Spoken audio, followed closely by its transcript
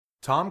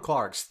Tom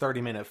Clark's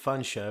 30-Minute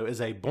Fun Show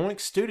is a Boink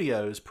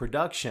Studios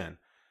production.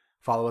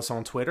 Follow us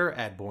on Twitter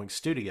at Boink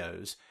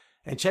Studios.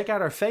 And check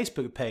out our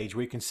Facebook page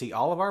where you can see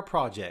all of our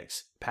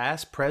projects,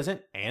 past,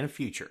 present, and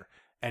future.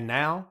 And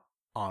now,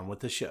 on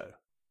with the show.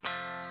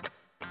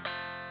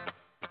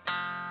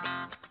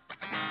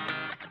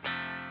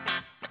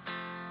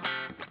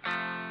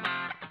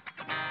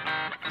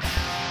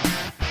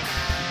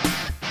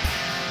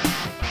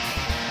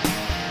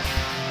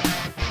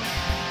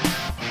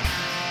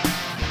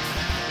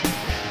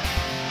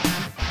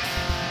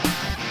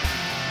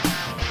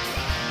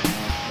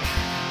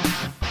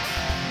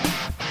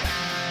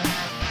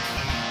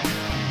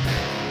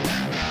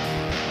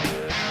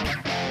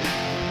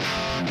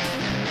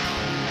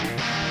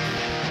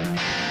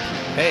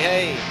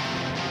 Hey,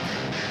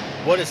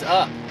 what is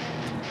up?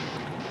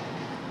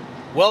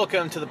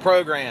 Welcome to the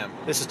program.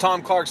 This is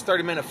Tom Clark's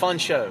 30-Minute Fun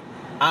Show.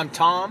 I'm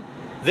Tom.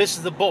 This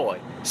is the boy.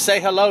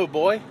 Say hello,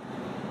 boy.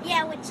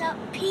 Yeah, what's up?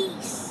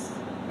 Peace.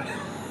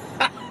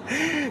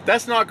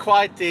 That's not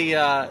quite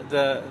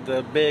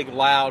the big,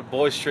 loud,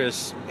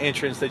 boisterous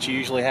entrance that you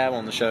usually have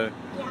on the show.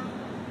 Yeah.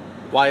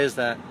 Why is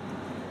that?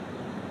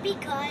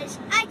 Because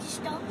I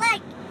just don't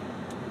like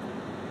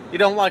You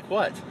don't like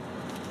what?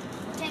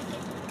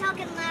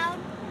 talking loud.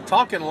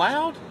 Talking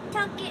loud?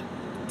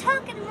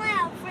 Talking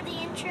loud for the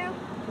intro.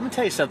 Let me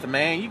tell you something,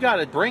 man. You got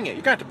to bring it.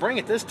 You got to bring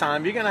it this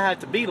time. You're going to have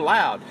to be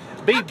loud.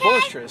 Be Okay,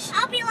 boisterous.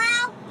 I'll be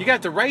loud. You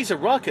got to raise a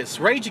ruckus.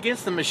 Rage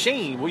against the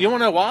machine. Well, you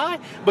want to know why?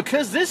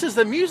 Because this is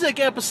the music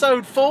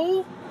episode,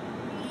 fool.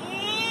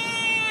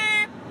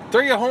 Yeah.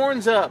 Throw your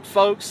horns up,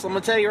 folks. I'm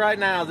going to tell you right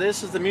now,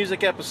 this is the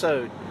music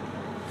episode.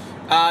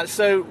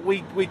 So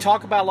we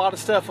talk about a lot of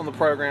stuff on the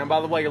program.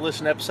 By the way, you're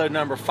listening to episode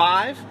number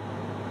 5.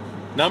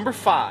 Number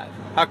 5.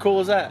 How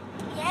cool is that?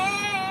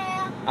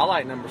 Yeah. I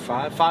like number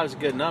 5. 5 is a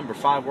good number.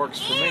 5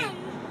 works for me. And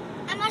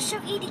I'm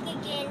also eating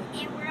again,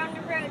 and we're on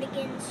the road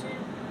again, so.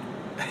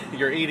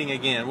 You're eating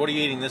again. What are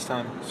you eating this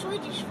time?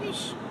 Swedish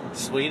fish.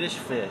 Swedish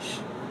fish.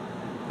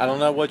 I don't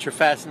know what your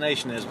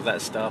fascination is with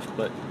that stuff,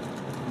 but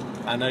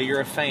I know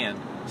you're a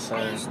fan. So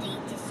I used to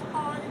eat this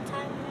all the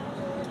time when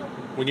I was little.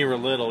 when you were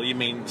little, you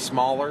mean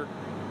smaller?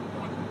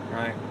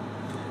 Yeah.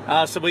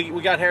 Right. So we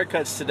got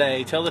haircuts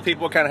today. Tell the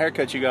people what kind of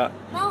haircut you got.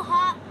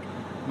 Mohawk.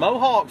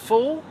 Mohawk,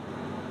 fool.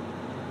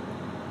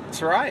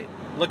 That's right.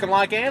 Looking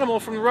like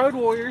Animal from the Road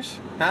Warriors.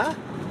 Huh?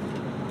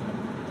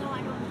 No,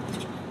 I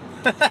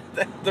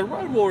don't. The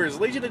Road Warriors,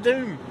 Legion of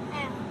Doom.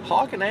 Yeah.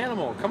 Hawk and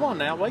Animal. Come on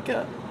now, wake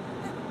up.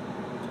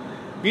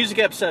 Music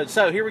episode.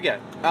 So here we go.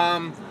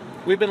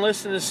 We've been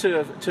listening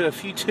to a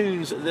few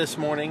tunes this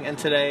morning, and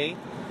today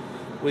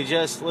we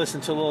just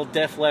listened to a little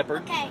Def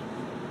Leppard. Okay,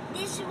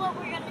 this is what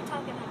we're going to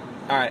talk about.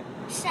 All right.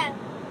 So,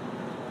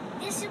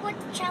 this is what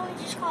the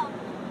challenge is called.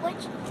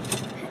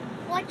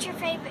 What's your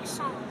favorite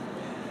song?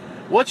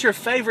 What's your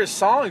favorite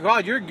song?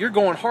 God, you're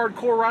going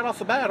hardcore right off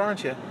the bat,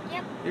 aren't you?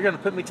 Yep. You're going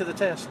to put me to the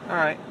test. All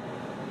right.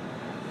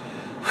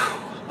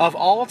 Of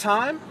all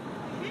time?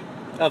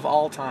 Mm-hmm. Of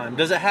all time.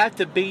 Does it have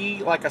to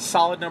be like a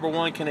solid number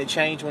 1? Can it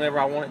change whenever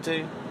I want it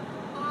to?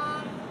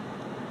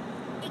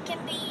 It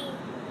can be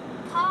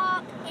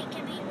pop, it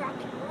can be rock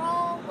and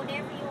roll,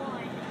 whatever you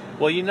want.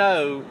 Well, you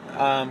know,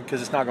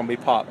 because it's not going to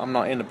be pop. I'm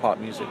not into pop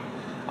music.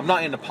 I'm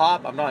not into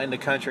pop. I'm not into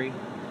country.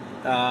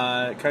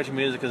 Country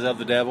music is of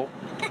the devil.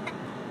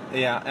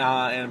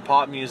 Yeah, and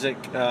pop music,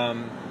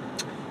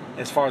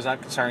 as far as I'm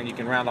concerned, you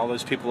can round all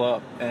those people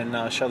up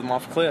and shove them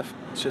off a cliff.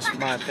 It's just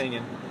my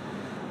opinion.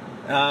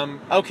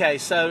 Okay,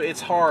 so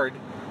it's hard.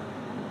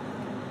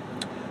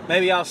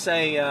 Maybe I'll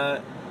say,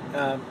 at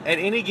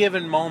any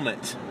given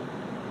moment,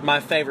 my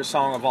favorite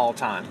song of all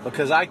time.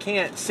 Because I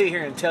can't sit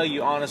here and tell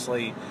you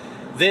honestly,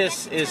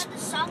 this is...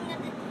 You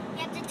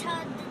have to tell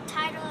the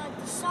title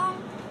of the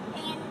song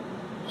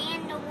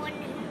and the one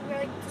who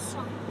wrote the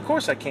song. Of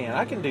course I can.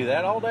 I can do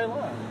that all day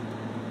long.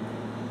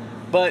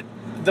 But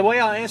the way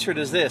I'll answer it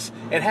is this.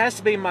 It has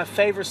to be my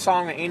favorite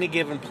song at any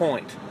given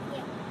point.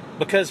 Yeah.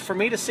 Because for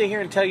me to sit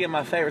here and tell you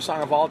my favorite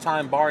song of all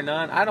time, bar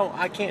none,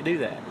 I can't do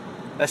that.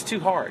 That's too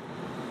hard.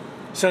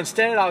 So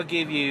instead I'll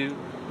give you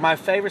my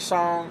favorite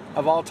song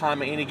of all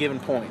time at any given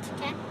point.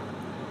 Okay.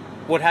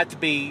 Would have to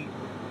be,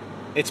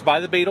 it's by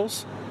the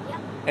Beatles, Yep.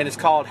 and it's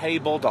called Hey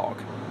Bulldog.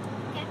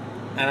 Okay.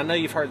 And I know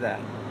you've heard that.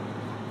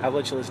 I'll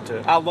let you listen to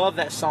it. I love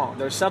that song.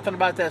 There's something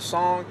about that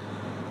song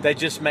that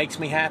just makes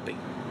me happy.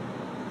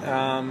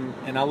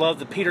 And I love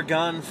the Peter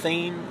Gunn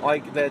theme,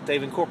 like that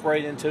they've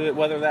incorporated into it.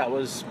 Whether that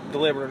was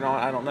deliberate or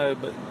not, I don't know.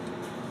 But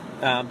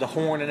the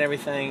horn and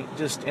everything,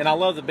 and I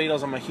love the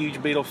Beatles. I'm a huge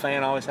Beatle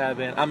fan. I always have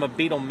been. I'm a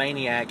Beatle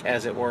maniac,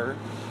 as it were.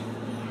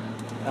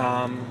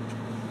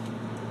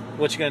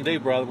 What you gonna do,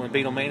 brother, when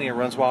Beatlemania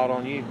runs wild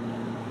on you?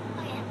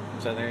 Oh yeah.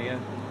 So there you go.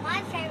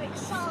 My favorite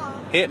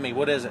song. Hit me.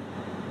 What is it?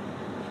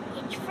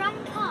 It's from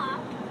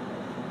pop.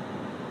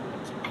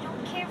 Which I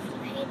don't care if you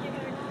hate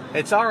it or not.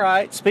 It's all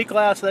right. Speak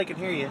loud so they can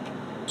hear you.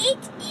 It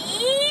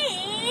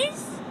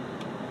is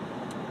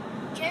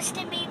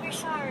Justin Bieber,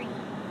 Sorry.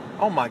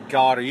 Oh my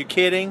God, are you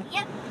kidding?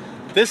 Yep.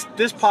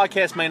 This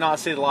podcast may not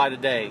see the light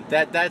of day.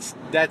 That's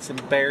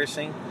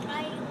embarrassing.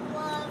 I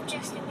love Justin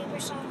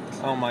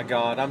Oh my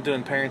God, I'm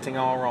doing parenting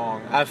all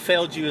wrong. I've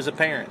failed you as a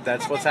parent.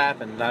 That's what's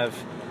happened.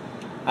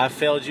 I've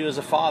failed you as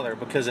a father,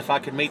 because if I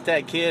could meet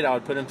that kid, I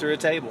would put him through a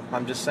table.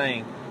 I'm just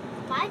saying.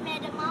 If I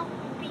met him, I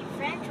would be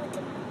friends with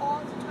him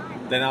all the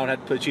time. Then I would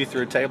have to put you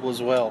through a table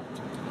as well.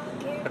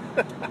 Okay.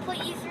 Put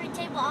you through a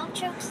table, I'll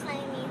choke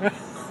slam you.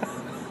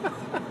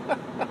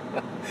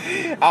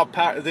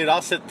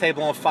 I'll set the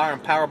table on fire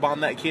and power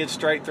bomb that kid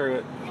straight through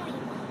it. No, you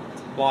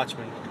won't. Watch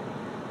me.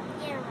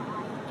 You're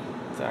right.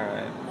 It's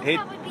alright. He'll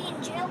probably be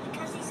in jail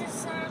because he's a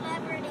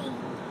celebrity.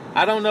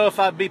 I don't know if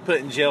I'd be put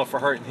in jail for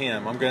hurting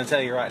him. I'm going to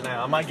tell you right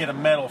now. I might get a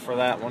medal for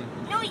that one.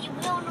 No, you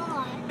will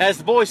not. As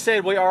the boy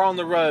said, we are on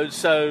the road,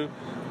 so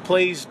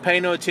please pay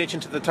no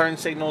attention to the turn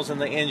signals and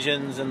the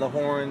engines and the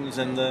horns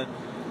and the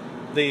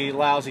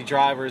lousy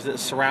drivers that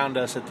surround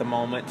us at the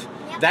moment.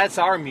 Yep. That's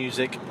our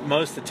music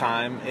most of the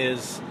time,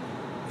 is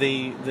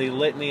the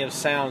litany of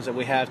sounds that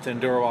we have to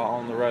endure while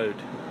on the road.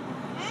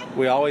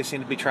 We always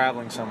seem to be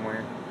traveling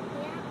somewhere.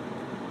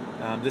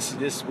 Yeah.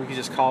 This we could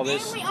just call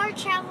this. And we are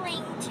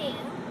traveling to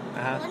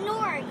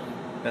Lenore again.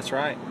 That's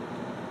right.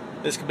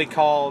 This could be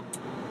called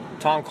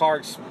Tom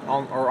Clark's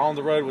on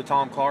the road with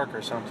Tom Clark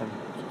or something.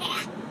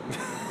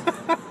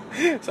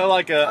 Yeah. So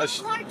like Tom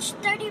Clark's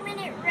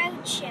 30-minute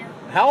road show.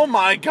 Oh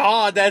my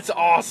God, that's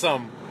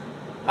awesome!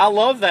 I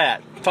love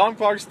that. Tom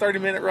Clark's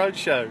 30-minute road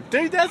show,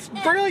 dude. That's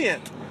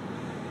brilliant.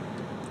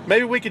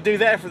 Maybe we could do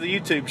that for the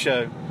YouTube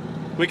show.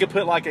 We could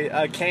put like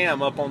a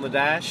cam up on the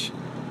dash,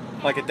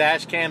 like a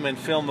dash cam, and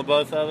film the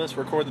both of us,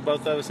 record the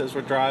both of us as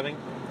we're driving.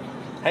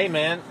 Hey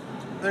man,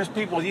 there's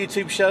people with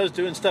YouTube shows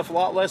doing stuff a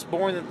lot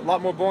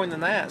more boring than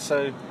that.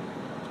 So,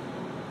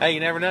 hey, you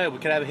never know. We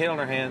could have a hit on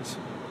our hands.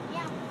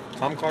 Yeah.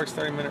 Tom Clark's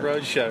 30-minute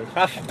road show.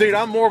 Dude,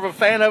 I'm more of a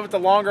fan of it the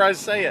longer I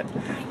say it.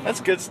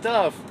 That's good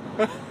stuff.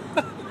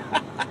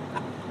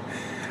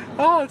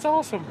 Oh, it's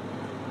awesome.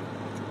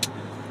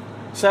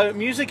 So,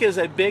 music is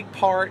a big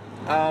part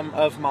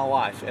of my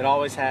life. It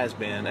always has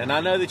been. And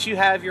I know that you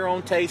have your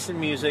own taste in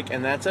music,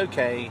 and that's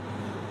okay.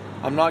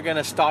 I'm not going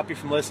to stop you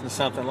from listening to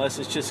something unless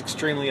it's just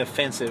extremely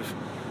offensive,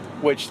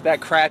 which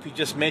that crap you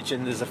just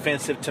mentioned is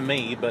offensive to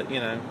me, but you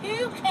know.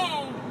 Who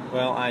can?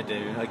 Well, I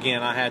do.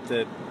 Again, I have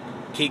to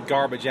keep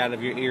garbage out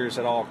of your ears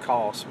at all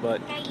costs,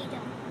 but No, you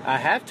don't. I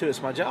have to.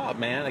 It's my job,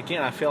 man.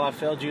 Again, I feel I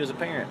failed you as a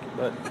parent,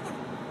 but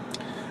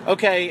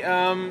okay.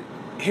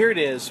 Here it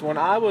is. When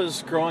I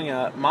was growing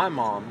up, my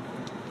mom,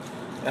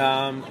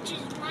 Which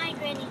is my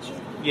Granny Judy.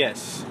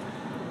 yes,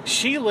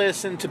 she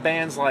listened to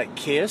bands like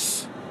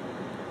Kiss.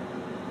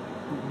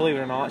 Believe it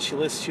or not, she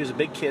was a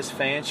big Kiss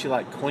fan. She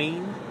liked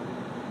Queen,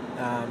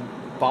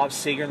 Bob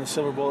Seger and the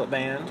Silver Bullet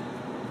Band.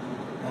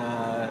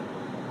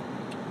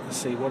 Let's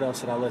see, what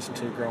else did I listen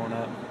to growing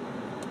up?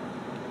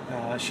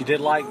 She did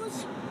like,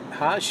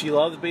 she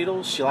loved the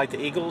Beatles. She liked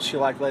the Eagles. She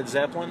liked Led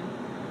Zeppelin.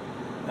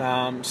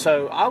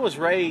 So I was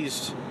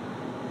raised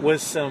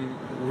with some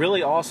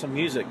really awesome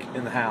music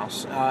in the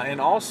house, and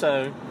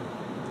also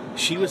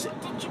she was.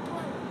 What did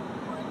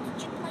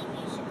you play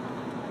music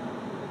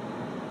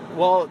on?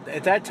 Well,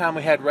 at that time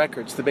we had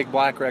records, the big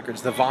black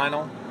records, the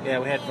vinyl. Yeah,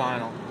 we had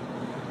vinyl.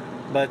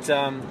 But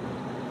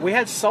we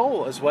had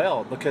soul as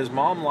well, because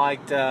Mom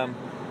liked,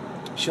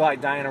 she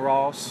liked Diana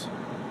Ross.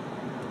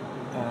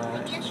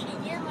 I guess she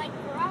did like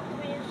rock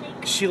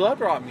music. She loved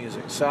rock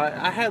music, so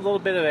I had a little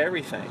bit of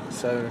everything.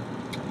 So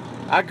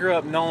I grew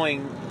up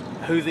knowing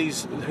who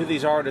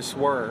these artists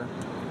were.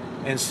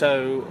 And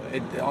so,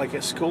 like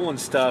at school and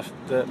stuff,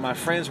 my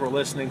friends were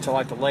listening to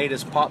like the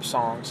latest pop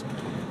songs,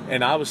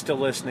 and I was still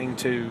listening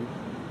to,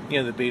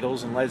 you know, the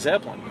Beatles and Led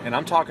Zeppelin. And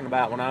I'm talking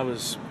about when I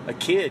was a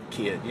kid,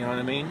 you know what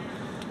I mean?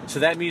 So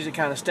that music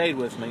kind of stayed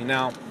with me.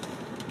 Now,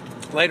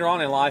 later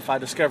on in life, I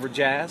discovered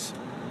jazz,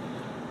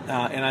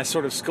 and I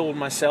sort of schooled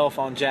myself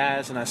on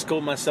jazz, and I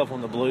schooled myself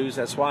on the blues.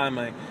 That's why I'm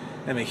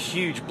a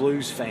huge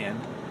blues fan.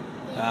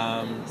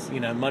 You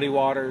know, Muddy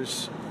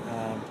Waters,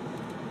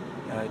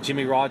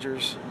 Jimmy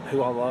Rogers,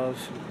 who I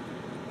love,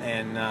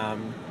 and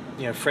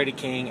you know, Freddie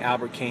King,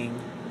 Albert King.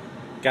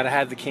 Got to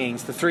have the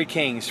Kings, the three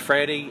Kings: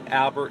 Freddie,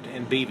 Albert,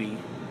 and BB.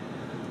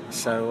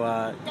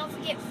 So Don't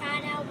forget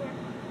Fat Albert.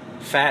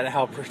 Fat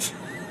Albert.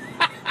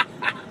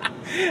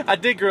 I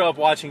did grow up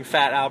watching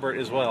Fat Albert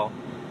as well.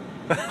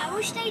 I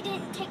wish they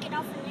didn't take it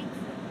off of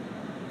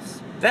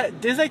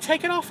Netflix. Did they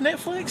take it off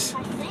Netflix?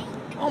 I think.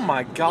 Oh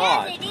my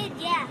God. Yeah, they did.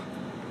 Yeah.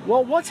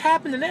 Well, what's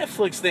happened to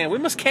Netflix then? We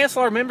must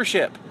cancel our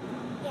membership.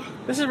 Yeah.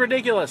 This is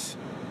ridiculous.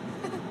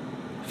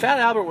 Fat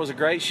Albert was a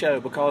great show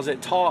because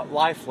it taught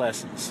life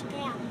lessons.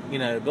 Yeah. You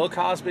know, Bill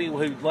Cosby,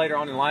 who later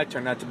on in life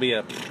turned out to be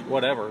a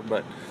whatever,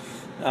 but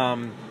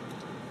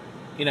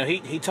you know,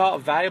 he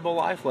taught valuable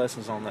life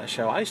lessons on that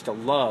show. I used to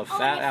love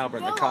Fat Albert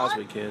and the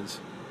Cosby Kids.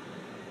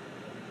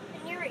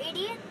 And you're an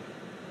idiot.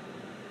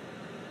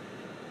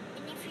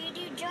 And if you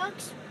do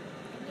drugs,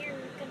 then you're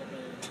gonna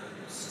be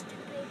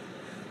stupid.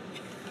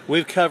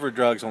 We've covered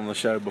drugs on the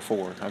show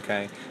before,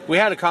 okay? We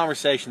had a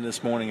conversation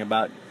this morning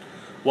about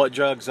what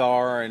drugs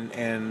are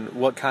and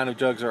what kind of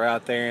drugs are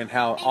out there and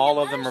how all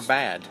of them are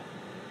bad.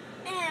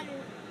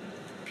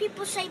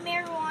 People say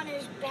marijuana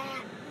is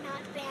bad,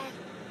 not bad.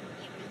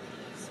 It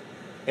really is.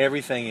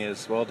 Everything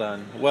is. Well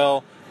done.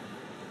 Well,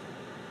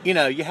 you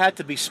know, you have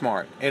to be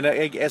smart. And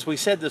as we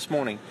said this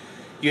morning,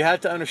 you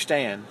have to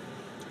understand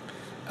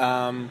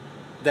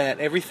that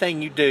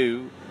everything you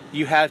do,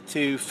 you have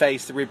to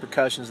face the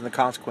repercussions and the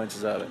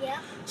consequences of it. Yeah.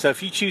 So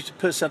if you choose to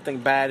put something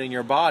bad in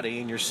your body,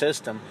 in your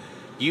system,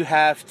 you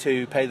have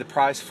to pay the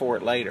price for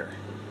it later.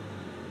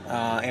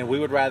 And we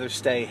would rather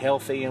stay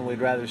healthy, and we'd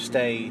rather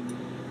stay,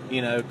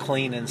 you know,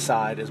 clean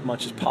inside as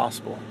much as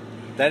possible.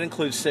 That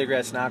includes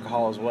cigarettes and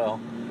alcohol as well,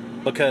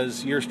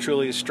 because yours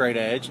truly is straight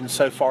edge, and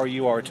so far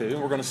you are too,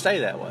 and we're going to stay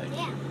that way.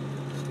 Yeah.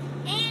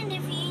 And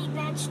if you eat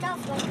bad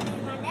stuff like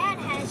my dad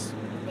has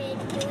been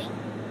doing.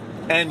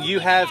 And you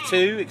have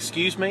too,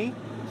 excuse me?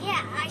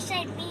 Yeah, I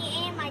said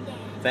me and my dad.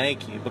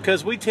 Thank you,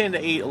 because we tend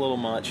to eat a little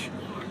much.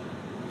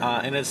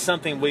 Yeah. And it's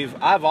something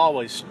I've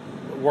always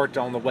worked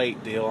on the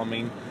weight deal. I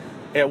mean,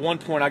 at one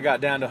point I got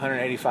down to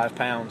 185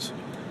 pounds,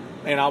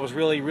 and I was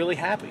really, really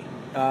happy.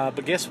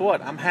 But guess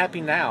what? I'm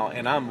happy now,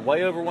 and I'm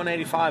way over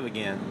 185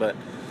 again. But,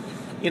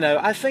 you know,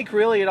 I think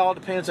really it all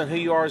depends on who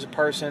you are as a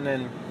person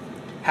and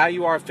how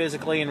you are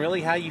physically and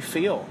really how you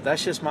feel.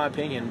 That's just my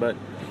opinion. But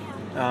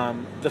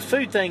the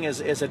food thing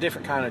is a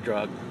different kind of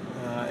drug.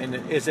 And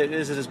is it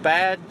as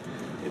bad?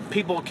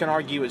 People can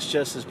argue it's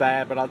just as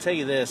bad, but I'll tell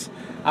you this.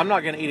 I'm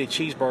not going to eat a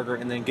cheeseburger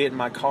and then get in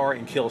my car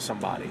and kill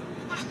somebody.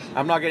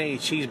 I'm not going to eat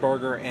a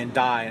cheeseburger and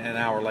die an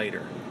hour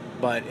later.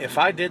 But if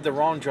I did the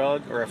wrong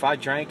drug, or if I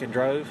drank and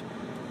drove,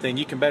 then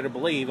you can better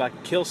believe I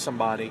could kill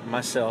somebody,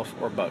 myself,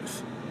 or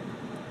both.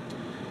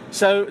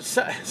 So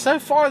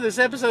far this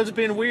episode's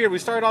been weird. We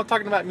started off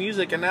talking about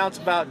music, and now it's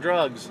about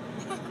drugs.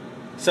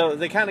 So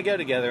they kind of go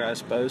together, I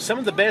suppose. Some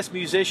of the best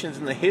musicians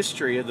in the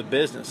history of the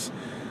business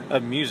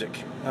of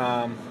music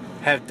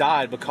have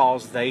died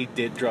because they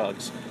did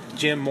drugs.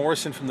 Jim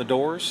Morrison from The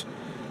Doors.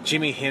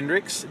 Jimi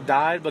Hendrix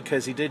died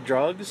because he did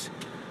drugs.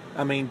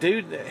 I mean,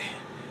 dude,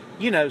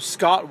 you know,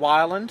 Scott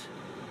Weiland,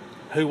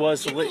 who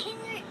was Jimi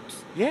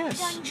Hendrix?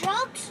 Yes. Done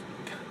drugs?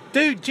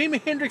 Dude,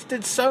 Jimi Hendrix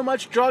did so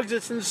much drugs,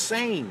 it's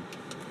insane.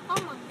 Oh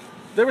my God.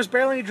 There was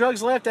barely any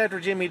drugs left after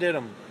Jimmy did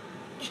them.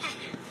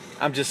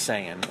 I'm just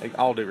saying,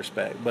 all due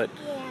respect. But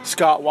Yeah.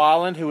 Scott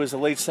Weiland, who was the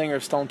lead singer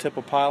of Stone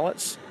Temple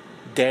Pilots,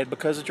 dead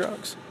because of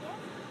drugs. Yeah.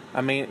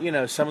 I mean, you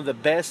know, some of the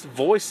best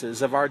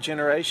voices of our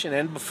generation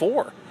and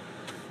before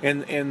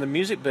in the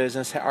music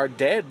business are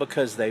dead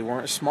because they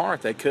weren't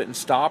smart. They couldn't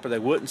stop, or they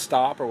wouldn't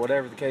stop, or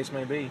whatever the case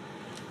may be.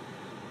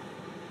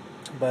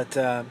 But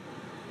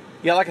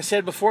yeah, like I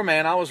said before,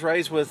 man, I was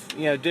raised with,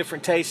 you know,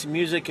 different tastes in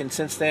music, and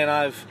since then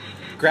I've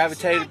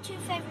gravitated. What's your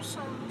 2 favorite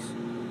songs?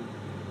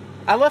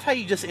 I love how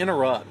you just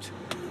interrupt.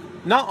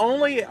 Not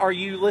only are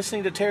you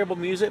listening to terrible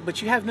music,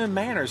 but you have no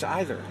manners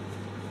either.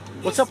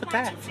 What's up with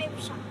that? This is my 2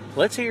 favorite songs.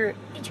 Let's hear it.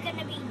 It's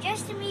gonna be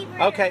Justin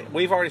Bieber. Okay,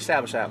 we've already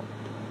established that one.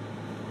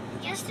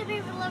 Justin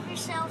Bieber, Love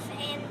Yourself,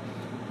 and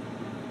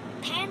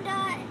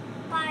Panda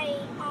by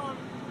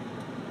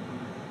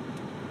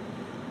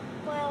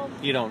well,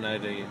 You don't know,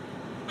 do you?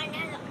 I know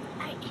that.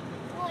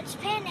 Well, it's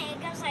Panda.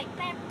 It goes like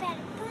bada, bada,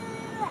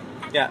 boo.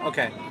 Yeah,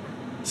 okay.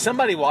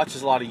 Somebody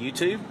watches a lot of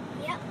YouTube.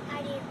 Yep,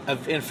 I do. I'm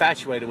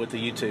infatuated with the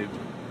YouTube.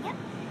 Yep.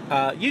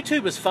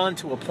 YouTube is fun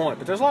to a point,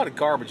 but there's a lot of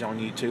garbage on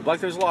YouTube.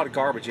 Like, there's a lot of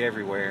garbage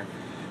everywhere.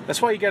 That's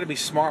why you got to be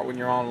smart when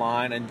you're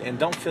online, and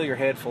don't fill your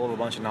head full of a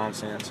bunch of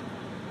nonsense.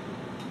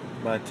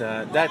 But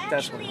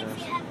that's what it If is.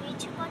 you have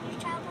YouTube on your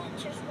tablet,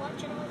 just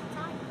watch it all the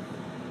time.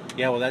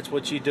 Yeah, well, that's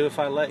what you do if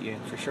I let you,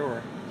 for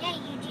sure. Yeah,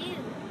 you do.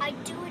 I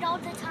do it all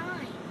the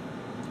time.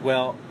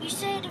 Well, You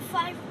said if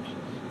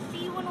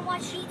you want to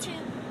watch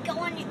YouTube, go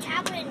on your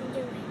tablet and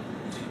do it.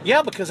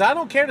 yeah, because I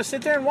don't care to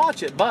sit there and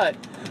watch it, but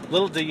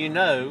little do you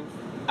know,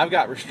 I've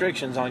got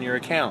restrictions on your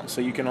account,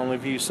 so you can only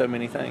view so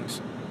many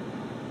things.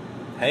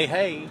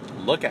 Hey,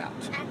 look out.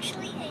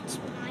 Actually, it's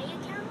my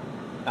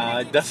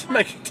account. It doesn't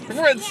make a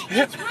difference.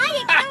 Yeah, it's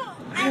my account,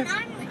 and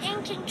I'm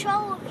in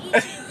control of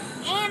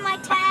YouTube and my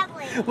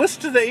tablet.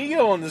 Listen to the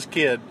ego on this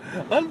kid.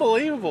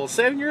 Unbelievable.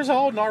 7 years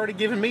old and already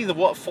giving me the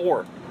what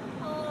for.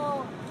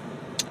 Oh,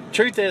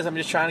 Truth is, I'm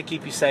just trying to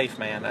keep you safe,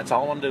 man. That's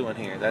all I'm doing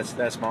here.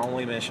 That's my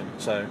only mission.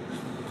 So,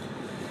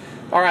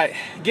 all right,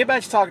 get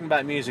back to talking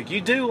about music.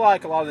 You do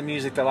like a lot of the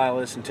music that I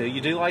listen to.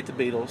 You do like the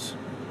Beatles.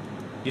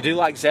 You do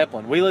like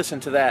Zeppelin. We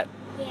listened to that,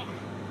 yeah.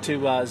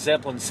 to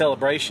Zeppelin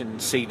Celebration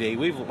CD.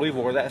 We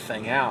wore that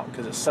thing out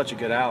because it's such a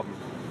good album.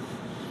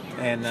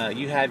 And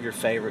you have your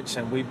favorites,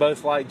 and we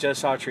both like Joe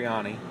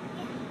Satriani.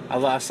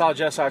 I saw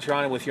Joe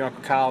Satriani with your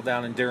Uncle Kyle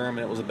down in Durham,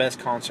 and it was the best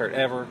concert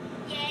ever.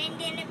 Yeah, and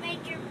then it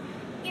made your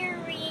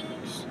earring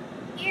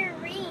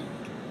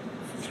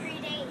for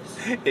 3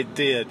 days. It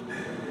did.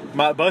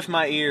 Both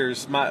my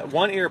ears, my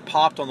one ear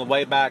popped on the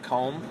way back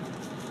home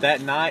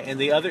that night, and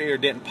the other ear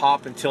didn't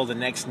pop until the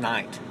next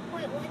night.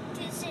 Wait, what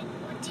do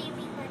you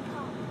mean by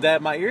pop?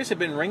 That my ears have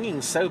been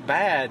ringing so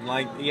bad,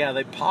 like, yeah,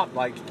 they pop,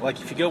 like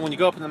when you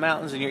go up in the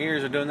mountains and your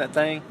ears are doing that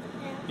thing,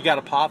 you got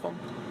to pop them.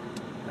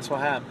 That's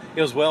what happened.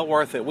 It was well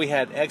worth it. We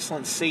had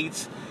excellent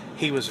seats.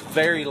 He was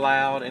very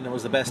loud, and it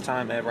was the best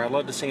time ever. I'd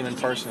love to see him in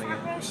person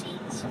again. Front row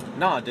seats?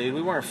 Nah, dude,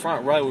 we weren't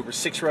front row. We were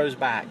 6 rows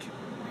back.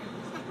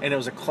 and it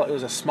was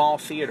a small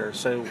theater,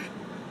 so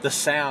the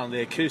sound,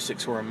 the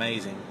acoustics were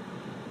amazing.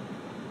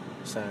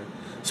 So,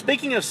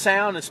 speaking of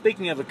sound and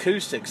speaking of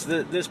acoustics,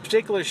 this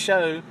particular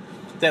show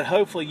that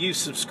hopefully you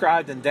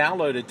subscribed and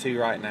downloaded to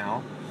right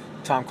now,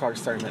 Tom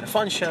Clark's 30 Minute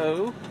Fun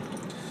Show,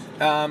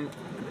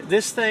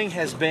 this thing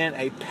has been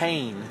a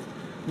pain.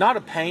 Not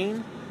a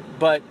pain,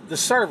 but the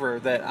server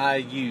that I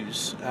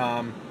use.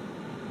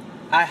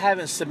 I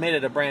haven't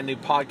submitted a brand new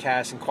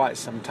podcast in quite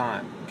some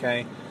time,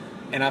 okay?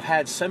 And I've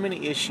had so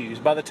many issues.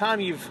 By the time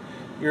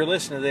you're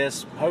listening to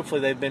this,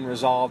 hopefully they've been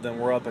resolved and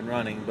we're up and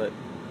running, but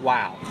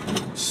wow,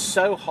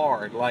 so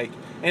hard. Like,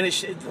 and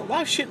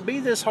life shouldn't be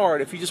this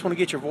hard if you just want to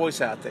get your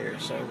voice out there.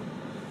 So,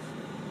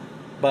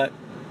 but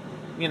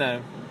you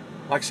know,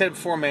 like I said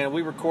before, man,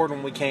 we record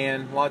when we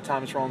can. A lot of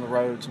times we're on the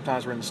road.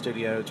 Sometimes we're in the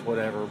studio. It's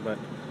whatever. But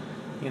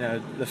you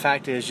know, the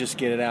fact is, just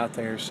get it out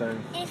there. So,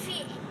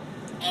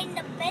 and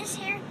the best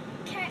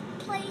haircut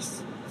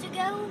place to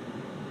go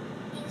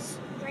is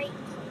Great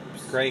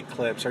Clips. Great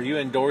Clips. Are you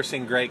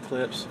endorsing Great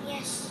Clips?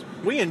 Yes.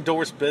 We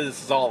endorse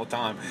businesses all the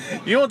time.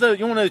 You want to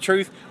know the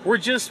truth? We're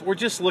just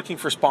looking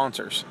for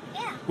sponsors.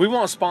 Yeah. We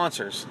want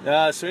sponsors.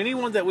 So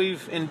anyone that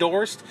we've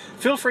endorsed,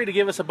 feel free to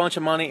give us a bunch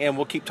of money, and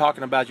we'll keep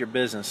talking about your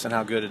business and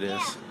how good it is.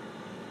 Yeah.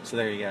 So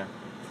there you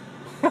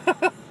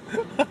go.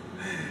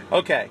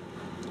 Okay,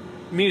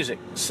 music.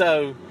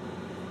 So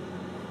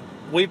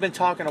we've been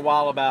talking a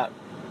while about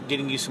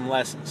getting you some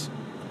lessons,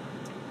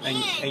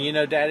 and you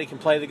know, Daddy can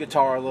play the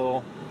guitar a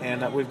little,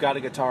 and we've got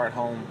a guitar at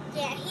home.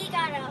 Yeah, he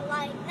got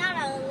not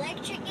an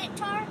electric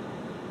guitar,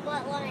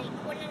 but like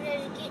one of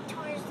those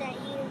guitars that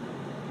you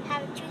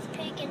have a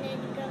toothpick and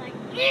then you go like.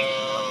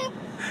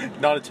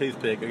 Not a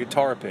toothpick, a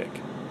guitar pick.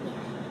 Yeah.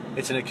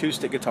 It's an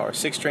acoustic guitar,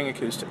 6-string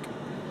acoustic.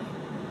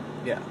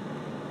 Yeah.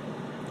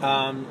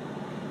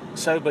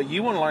 So, but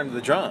you want to learn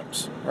the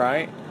drums,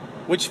 right?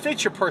 Which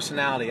fits your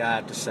personality, I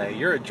have to say.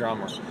 You're a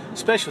drummer,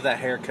 especially with that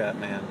haircut,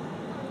 man.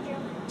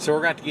 So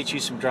we're going to have to get you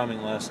some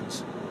drumming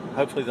lessons.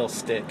 Hopefully they'll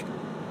stick.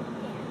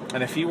 Yeah.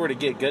 And if you were to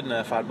get good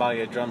enough, I'd buy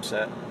you a drum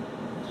set.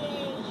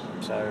 Yay.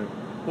 So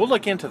we'll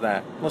look into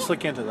that. Let's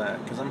look into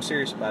that, because I'm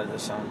serious about it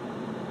this time.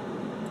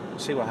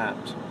 See what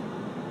happens.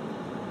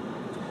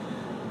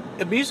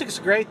 Music's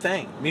a great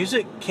thing.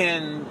 Music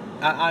can,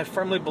 I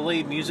firmly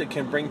believe music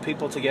can bring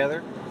people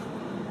together.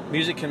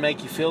 Music can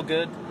make you feel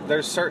good.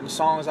 There's certain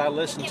songs I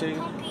listen to. It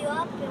can pump you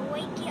up and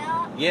wake you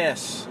up.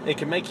 Yes, it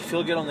can make you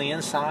feel good on the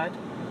inside.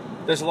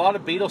 There's a lot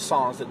of Beatles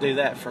songs that do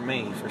that for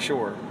me, for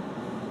sure.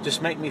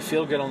 Just make me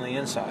feel good on the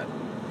inside.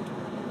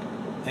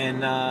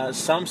 And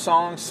some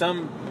songs,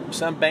 some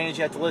bands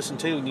you have to listen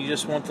to, and you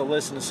just want to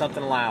listen to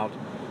something loud.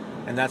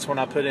 And that's when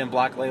I put in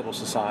Black Label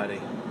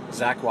Society,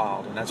 Zakk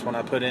Wylde, and that's when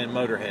I put in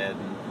Motorhead,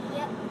 and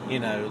Yep. you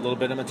know, a little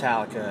bit of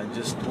Metallica, and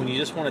just when you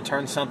just want to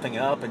turn something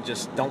up and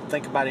just don't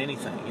think about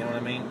anything, you know what I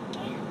mean?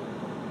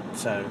 Yeah.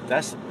 So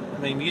that's, I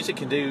mean, music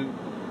can do,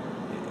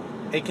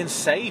 it can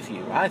save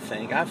you, I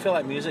think. I feel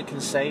like music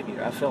can save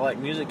you. I feel like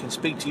music can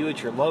speak to you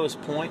at your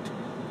lowest point,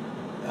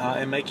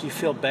 and make you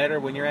feel better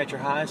when you're at your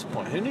highest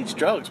point. Who needs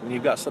drugs when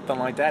you've got something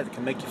like that that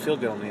can make you feel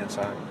good on the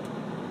inside?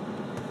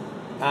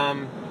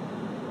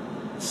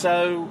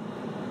 So,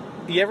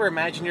 you ever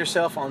imagine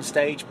yourself on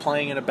stage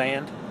playing in a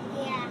band?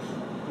 Yeah.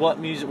 What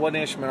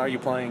instrument are you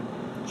playing?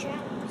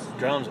 Drums.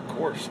 Drums, of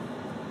course.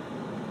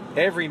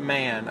 Every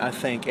man, I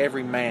think,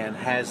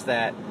 has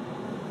that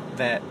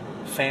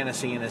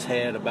fantasy in his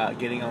head about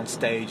getting on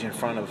stage in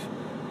front of,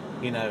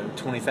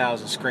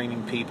 20,000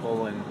 screaming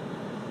people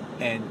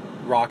and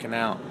rocking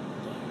out.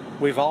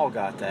 We've all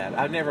got that.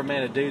 I've never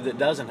met a dude that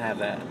doesn't have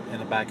that in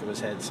the back of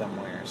his head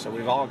somewhere. So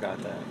we've all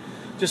got that.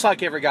 Just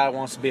like every guy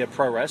wants to be a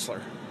pro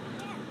wrestler.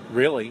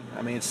 Really.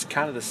 I mean, it's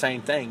kind of the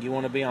same thing. You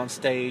want to be on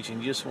stage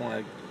and you just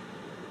want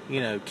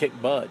to, kick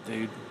butt,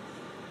 dude.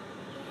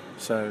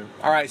 So,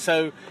 all right.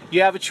 So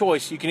you have a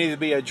choice. You can either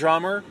be a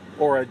drummer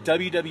or a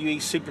WWE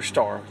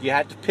superstar. You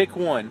have to pick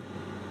one.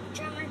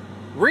 Drummer.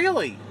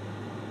 Really?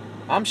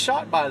 I'm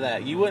shocked by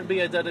that. You wouldn't be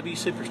a WWE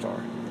superstar.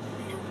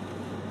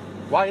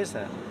 Why is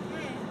that?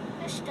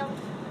 Just don't.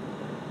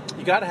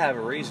 You got to have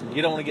a reason.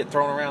 You don't want to get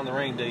thrown around the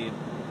ring, do you?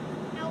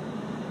 Nope.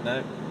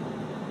 No.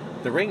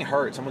 The ring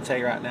hurts. I'm going to tell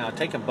you right now.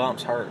 Taking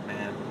bumps hurt,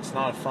 man. It's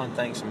not a fun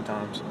thing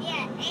sometimes.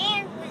 Yeah,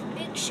 and with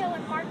Big Show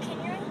and Mark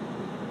Henry,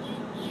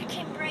 you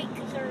can break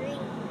the ring.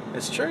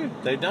 It's true.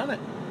 They've done it.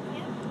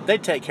 Yeah.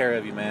 They'd take care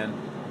of you, man.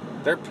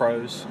 They're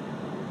pros.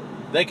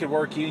 They could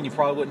work you and you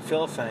probably wouldn't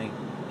feel a thing.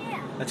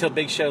 Yeah. Until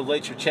Big Show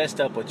lit your chest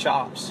up with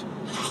chops.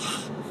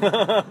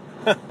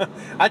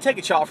 I'd take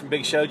a chop from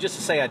Big Show just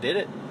to say I did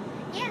it.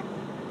 Yeah.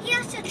 He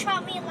has to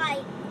chop me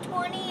like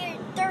 20 or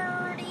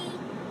 30,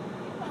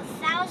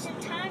 1,000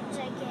 times,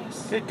 I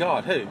guess. Good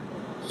God, who?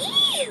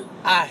 You!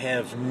 I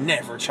have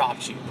never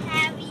chopped you.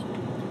 Have you?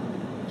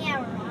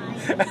 Yeah,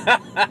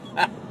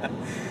 right.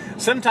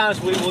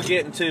 Sometimes we will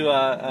get into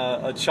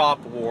a chop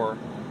war,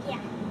 Yeah.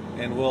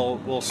 and we'll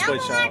Not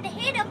switch allowed on. to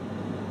hit him,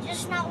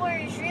 just not where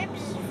his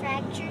ribs are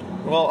fractured.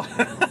 Well,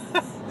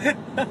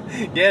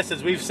 yes,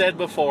 as we've said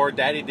before,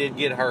 Daddy did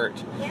get hurt.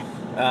 Yep.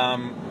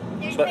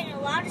 There's But- been a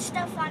lot of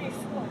stuff on his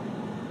floor.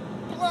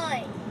 Blood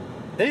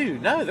Ew,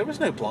 no, there was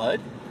no blood.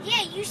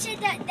 Yeah, you said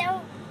that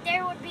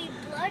there would be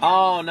blood. Oh,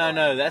 on the no,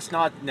 floor. no, that's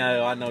not,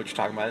 no, I know what you're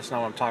talking about. That's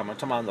not what I'm talking about. I'm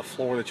talking about on the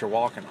floor that you're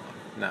walking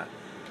on. No.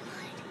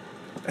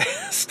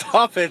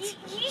 Stop it.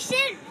 You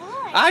said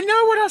blood. I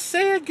know what I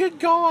said, good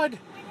God.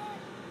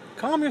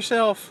 Calm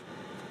yourself.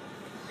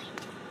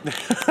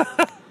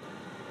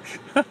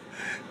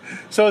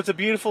 So it's a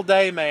beautiful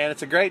day, man.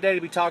 It's a great day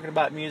to be talking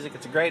about music.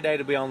 It's a great day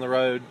to be on the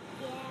road.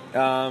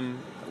 Yeah.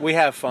 We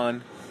have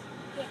fun.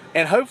 Yeah.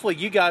 And hopefully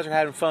you guys are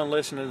having fun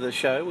listening to the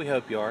show. We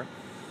hope you are.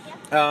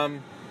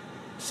 Yep.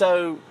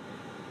 So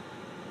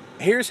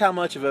here's how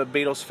much of a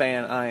Beatles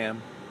fan I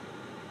am.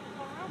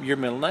 Your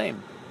middle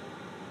name.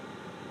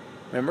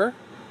 Remember?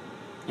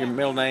 Your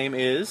middle name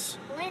is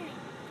Lennon.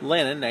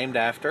 Lennon, named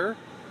after?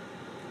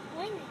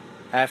 Lennon.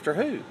 After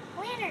who?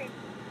 Leonard.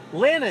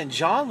 Lennon,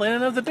 John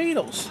Lennon of the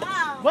Beatles.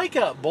 Oh. Wake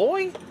up,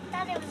 boy. I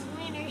thought it was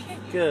Leonard.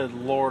 Good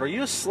Lord, are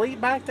you asleep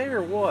back there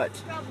or what?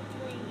 Probably.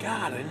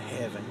 God in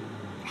heaven.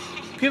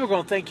 People are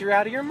going to think you're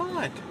out of your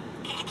mind.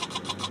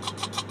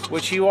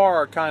 Which you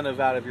are kind of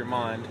out of your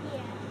mind.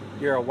 Yeah.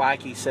 You're a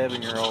wacky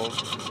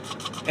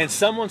 7-year-old. And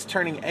someone's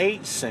turning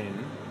 8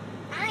 soon.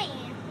 I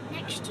am.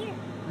 Next year.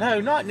 No,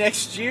 not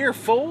next year,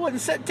 fool, in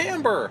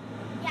September.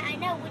 Yeah, I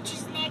know, which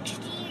is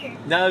next year.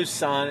 No,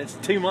 son, it's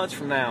 2 months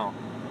from now.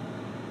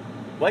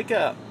 Wake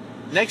up.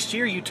 Next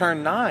year you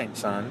turn 9,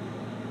 son.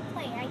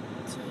 Wait, I do?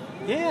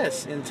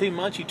 Yes, in 2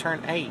 months you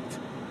turn 8.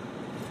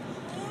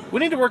 We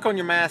need to work on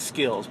your math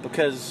skills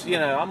because, you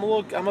know,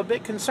 I'm a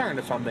bit concerned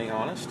if I'm being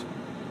honest.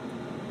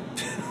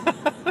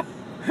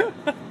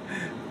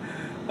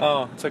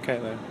 Oh, it's okay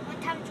though.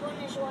 1 times 1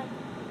 is 1.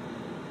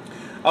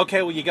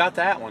 Okay, well you got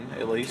that one at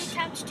 2 least.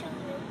 times 2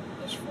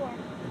 is 4.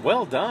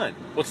 Well done.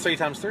 What's 3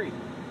 times 3?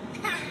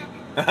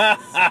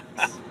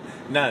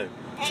 No.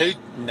 2.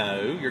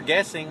 No, you're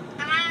guessing.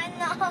 I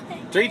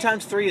know. 3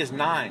 times 3 is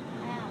 9. Wow.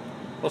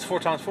 What's 4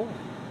 times 4?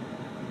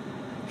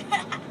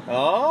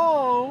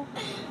 Oh.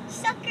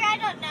 Sucker, I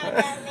don't know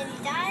that many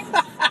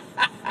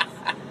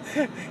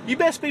times. You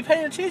best be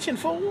paying attention,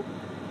 fool.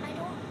 I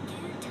don't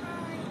do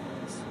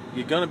times.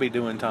 You're gonna be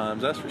doing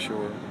times, that's for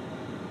sure.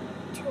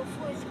 Till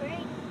 4th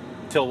grade.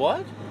 Till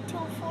what?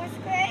 Till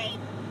 4th grade.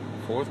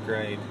 4th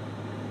grade.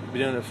 Be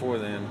doing it 4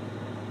 then.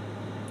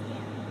 Yeah.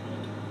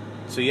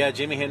 So yeah,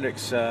 Jimi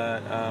Hendrix.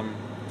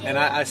 And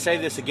I say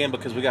this again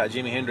because we got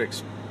Jimi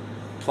Hendrix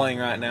playing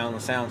right now on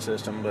the sound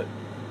system, but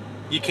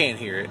you can't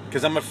hear it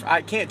because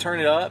I can't turn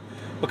it up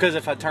because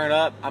if I turn it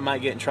up, I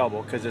might get in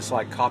trouble because it's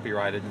like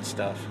copyrighted and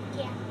stuff.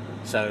 Yeah.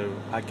 So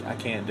I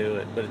can't do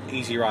it. But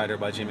Easy Rider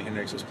by Jimi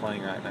Hendrix is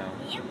playing right now,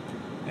 Yep.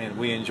 and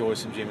we enjoy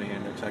some Jimi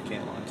Hendrix. I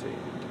can't lie to you.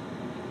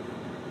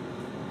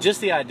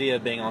 Just the idea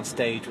of being on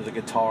stage with a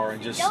guitar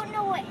and just Don't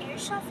know what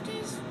airsoft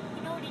is?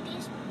 You know what it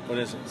is? What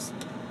is it?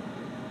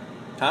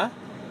 Huh?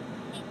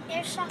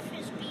 Airsoft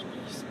is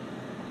BBs.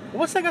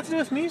 What's that got to do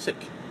with music?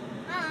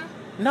 Uh-huh.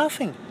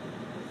 Nothing.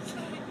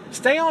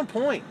 Stay on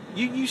point.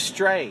 You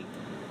stray.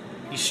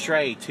 You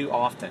stray too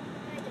often.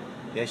 I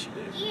don't. Yes, you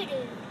do. You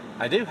do.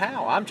 I do.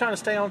 How? I'm trying to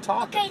stay on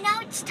topic. Okay, now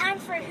it's time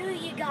for Who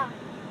You Got.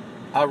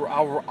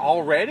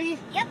 Already?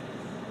 Yep.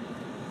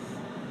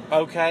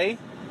 Okay.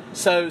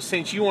 So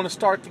since you want to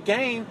start the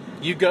game,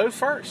 you go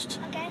first.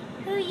 Okay,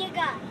 Who You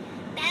Got.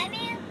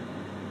 Batman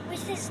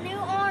with his new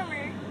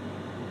armor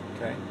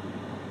Okay.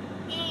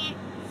 and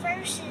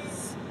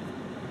versus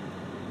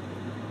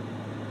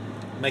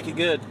Make it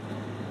good.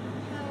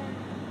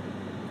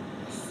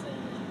 let's see,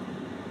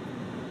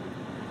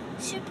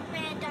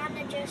 Superman, Dawn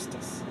of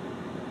Justice.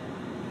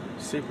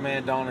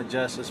 Superman, Dawn of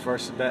Justice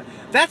versus Batman.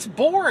 That's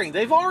boring.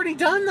 They've already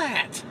done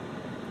that.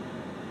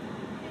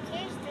 Who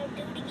cares? They'll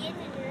do it again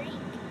in the ring.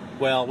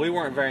 Well, we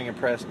weren't very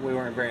impressed. We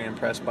weren't very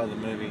impressed by the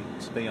movie,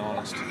 to be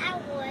honest. I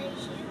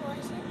was. You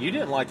wasn't. You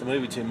didn't like the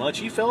movie too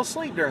much. You fell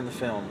asleep during the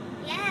film.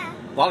 Yeah.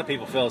 A lot of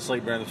people fell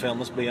asleep during the film,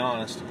 let's be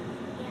honest.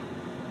 Yeah.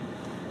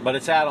 But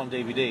it's out on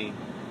DVD.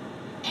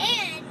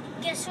 And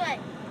guess what?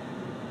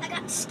 I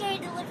got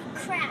scared to living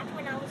crap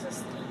when I was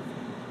asleep.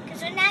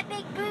 Because when that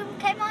big boom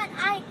came on,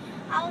 I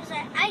was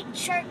like, I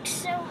jerked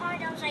so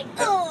hard. I was like,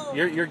 oh.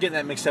 You're getting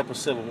that mixed up with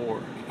Civil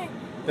War.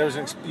 There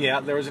was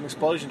there was an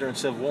explosion during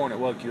Civil War and it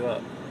woke you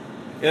up.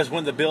 It was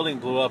when the building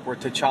blew up where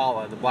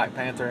T'Challa, the Black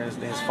Panther, and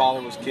his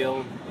father was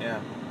killed.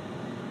 Yeah.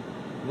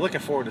 I'm looking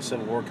forward to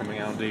Civil War coming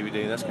out on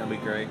DVD. That's going to be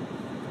great.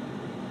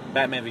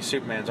 Batman v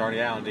Superman's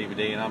already out on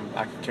DVD, and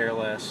I could care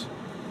less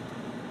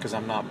because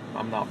I'm not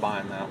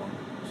buying that one.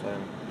 So,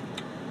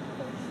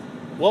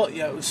 well,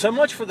 yeah. So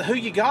much for the Who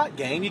You Got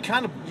game. You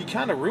kind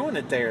of ruined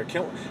it there.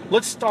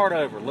 Let's start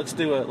over. Let's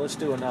do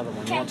another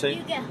one. You want to?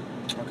 You go.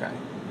 Okay.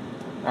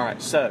 All right.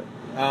 So,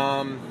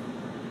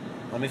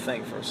 let me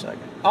think for a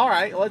second. All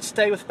right. Let's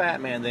stay with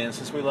Batman then,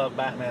 since we love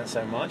Batman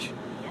so much.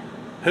 Yeah.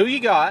 Who you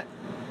got?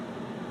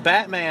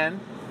 Batman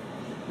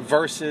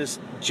versus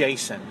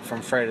Jason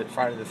from Friday the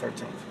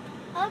 13th.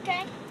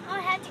 Okay,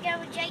 I'll have to go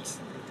with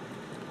Jason.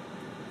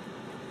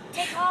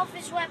 Take all of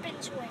his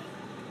weapons away.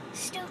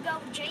 Still go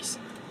with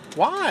Jason.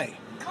 Why?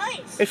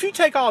 Because If you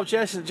take all of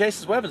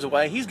Jason's weapons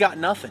away, he's got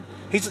nothing.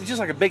 He's just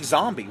like a big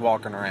zombie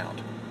walking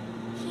around.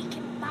 he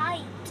can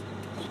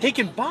He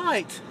can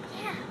bite?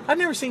 Yeah. I've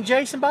never seen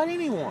Jason bite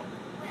anyone.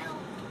 Well,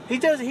 He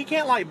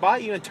can't like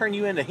bite you and turn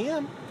you into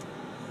him.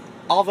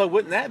 Although,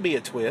 wouldn't that be a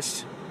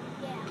twist?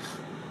 yeah.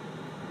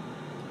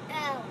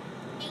 Oh,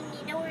 and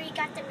you know where he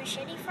got the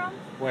machete from?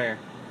 Where?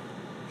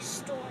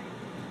 Store.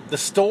 The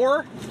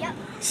store? Yep.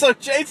 So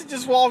Jason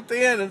just walked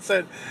in and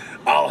said,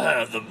 "I'll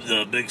have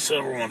the big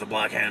silver one with the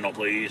black handle,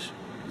 please."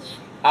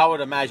 I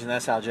would imagine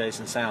that's how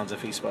Jason sounds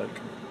if he spoke.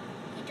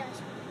 He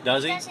does.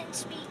 Does he? He doesn't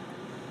speak.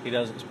 He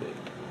doesn't speak.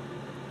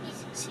 He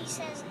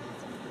says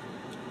nothing.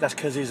 That's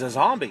because he's a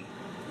zombie.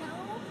 No.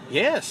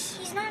 Yes.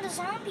 He's not a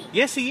zombie.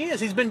 Yes, he is.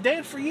 He's been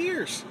dead for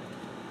years.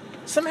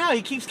 Somehow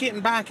he keeps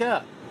getting back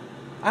up.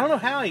 I don't know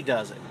how he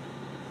does it.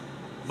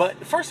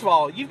 But first of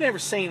all, you've never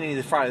seen any of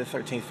the Friday the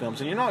 13th films,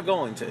 and you're not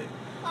going to.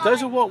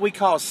 Those are what we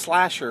call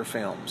slasher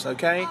films,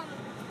 okay?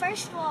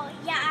 First of all,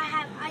 yeah, I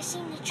have. I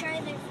seen the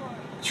trailer for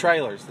it.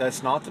 Trailers.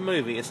 That's not the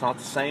movie. It's not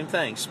the same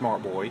thing,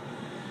 smart boy.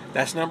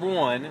 That's number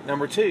one.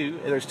 Number two,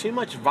 there's too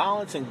much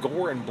violence and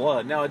gore and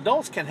blood. Now,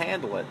 adults can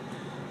handle it,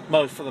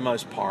 for the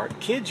most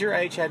part. Kids your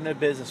age had no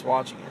business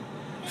watching it.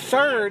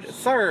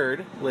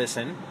 Third,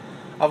 listen,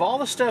 of all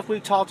the stuff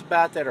we've talked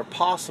about that are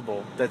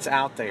possible that's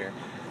out there,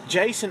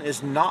 Jason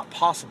is not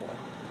possible,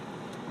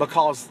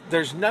 because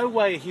there's no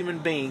way a human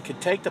being could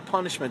take the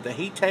punishment that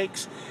he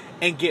takes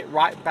and get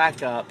right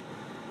back up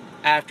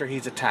after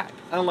he's attacked,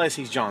 unless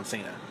he's John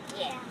Cena.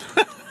 Yeah.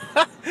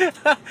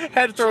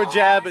 Had to throw a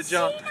jab at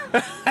John.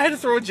 Had to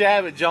throw a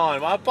jab at John.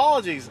 My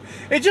apologies.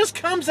 It just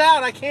comes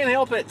out. I can't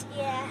help it.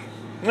 Yeah.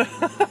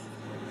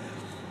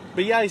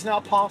 But yeah, he's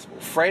not possible.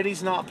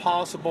 Freddy's not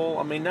possible.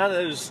 I mean, none of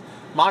those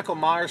Michael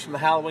Myers from the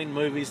Halloween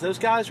movies, those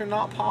guys are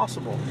not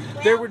possible.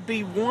 Well, there would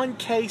be one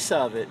case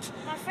of it.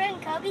 My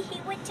friend Kobe, he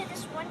went to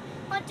this one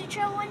haunted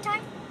trail one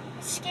time,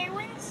 Scare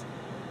Winds.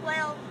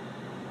 Well,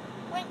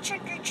 went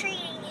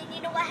trick-or-treating, and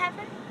you know what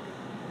happened?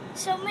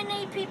 So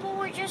many people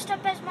were dressed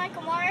up as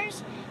Michael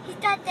Myers. He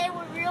thought they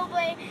were real,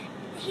 but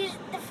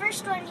the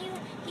first one,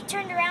 he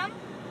turned around,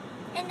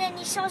 and then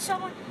he saw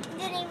someone,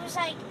 and then he was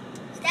like,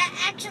 "Is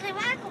that actually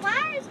Michael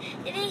Myers?"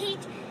 And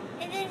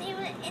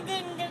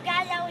then the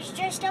guy that was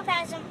dressed up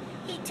as him,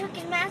 he took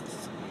his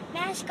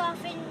mask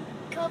off, and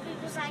Kobe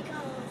was like,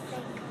 "Oh,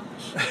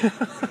 thank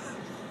gosh."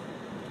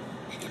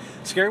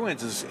 Scary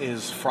Winds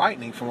is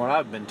frightening from what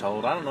I've been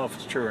told. I don't know if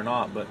it's true or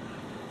not, but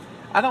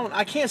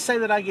I can't say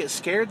that I get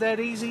scared that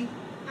easy.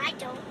 I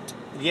don't.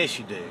 Yes,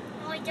 you do.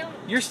 No, I don't.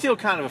 You're still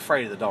kind of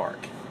afraid of the dark.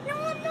 No,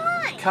 I'm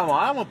not. Come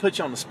on, I don't want to put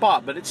you on the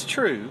spot, but it's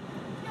true.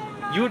 No, I'm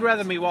not. You would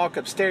rather me walk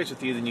upstairs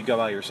with you than you go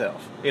by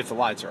yourself if the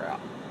lights are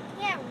out.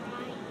 Yeah,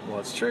 right. Well,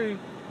 it's true.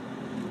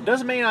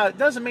 Doesn't mean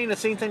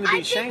it's anything to be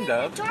ashamed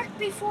of. I've been in the dark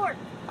before.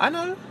 I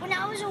know. When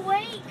I was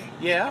awake.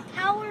 Yeah. The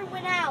power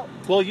went out.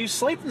 Well, you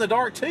sleep in the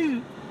dark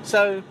too,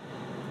 so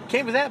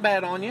can't be that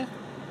bad on you.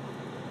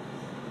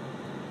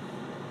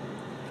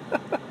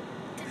 The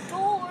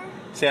door.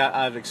 See,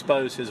 I've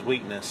exposed his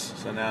weakness,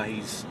 so now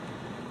he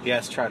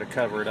has to try to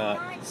cover it up.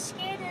 I'm not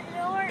scared of the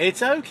door.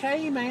 It's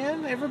okay,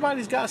 man.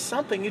 Everybody's got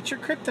something. It's your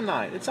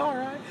kryptonite. It's all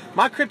right.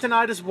 My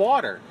kryptonite is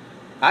water.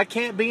 I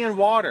can't be in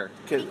water.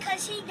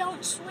 Because he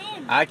don't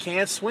swim. I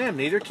can't swim.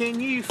 Neither can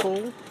you,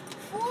 fool.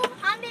 Fool,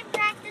 I've been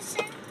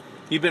practicing.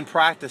 You've been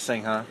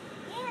practicing, huh?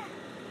 Yeah.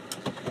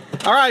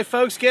 All right,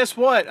 folks, guess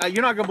what?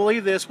 You're not going to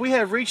believe this. We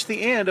have reached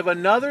the end of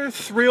another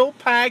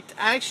thrill-packed,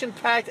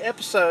 action-packed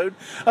episode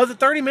of the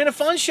 30-Minute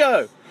Fun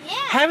Show. Yeah.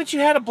 Haven't you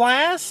had a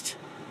blast?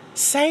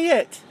 Say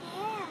it.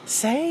 Yeah.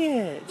 Say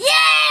it.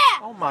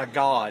 Yeah! Oh, my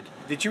God.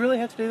 Did you really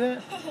have to do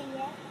that?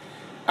 Yeah.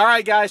 All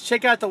right, guys,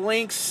 check out the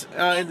links.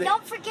 And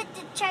don't forget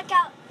to check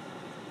out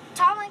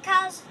Tom and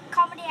Kyle's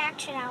Comedy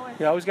Action Hour.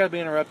 You always got to be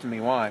interrupting me.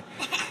 Why?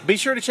 Be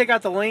sure to check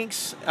out the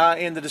links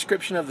in the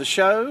description of the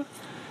show.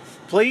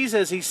 Please,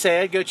 as he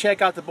said, go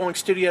check out the Boink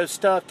Studios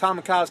stuff. Tom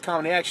and Kyle's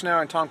Comedy Action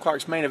Hour and Tom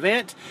Clark's Main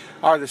Event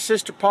are the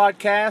sister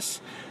podcasts.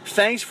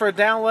 Thanks for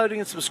downloading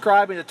and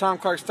subscribing to Tom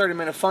Clark's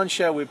 30-Minute Fun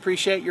Show. We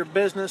appreciate your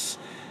business.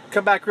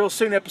 Come back real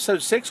soon.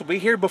 Episode 6 will be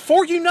here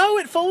before you know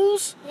it,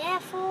 fools. Yeah,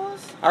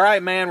 fools. All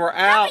right, man, we're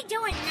out. What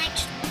are we doing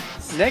next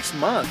month? Next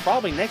month,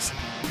 probably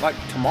like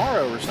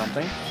tomorrow or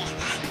something.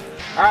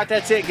 All right,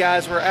 that's it,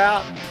 guys. We're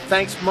out.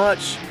 Thanks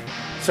much.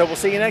 So we'll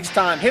see you next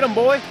time. Hit 'em,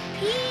 boy.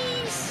 Peace.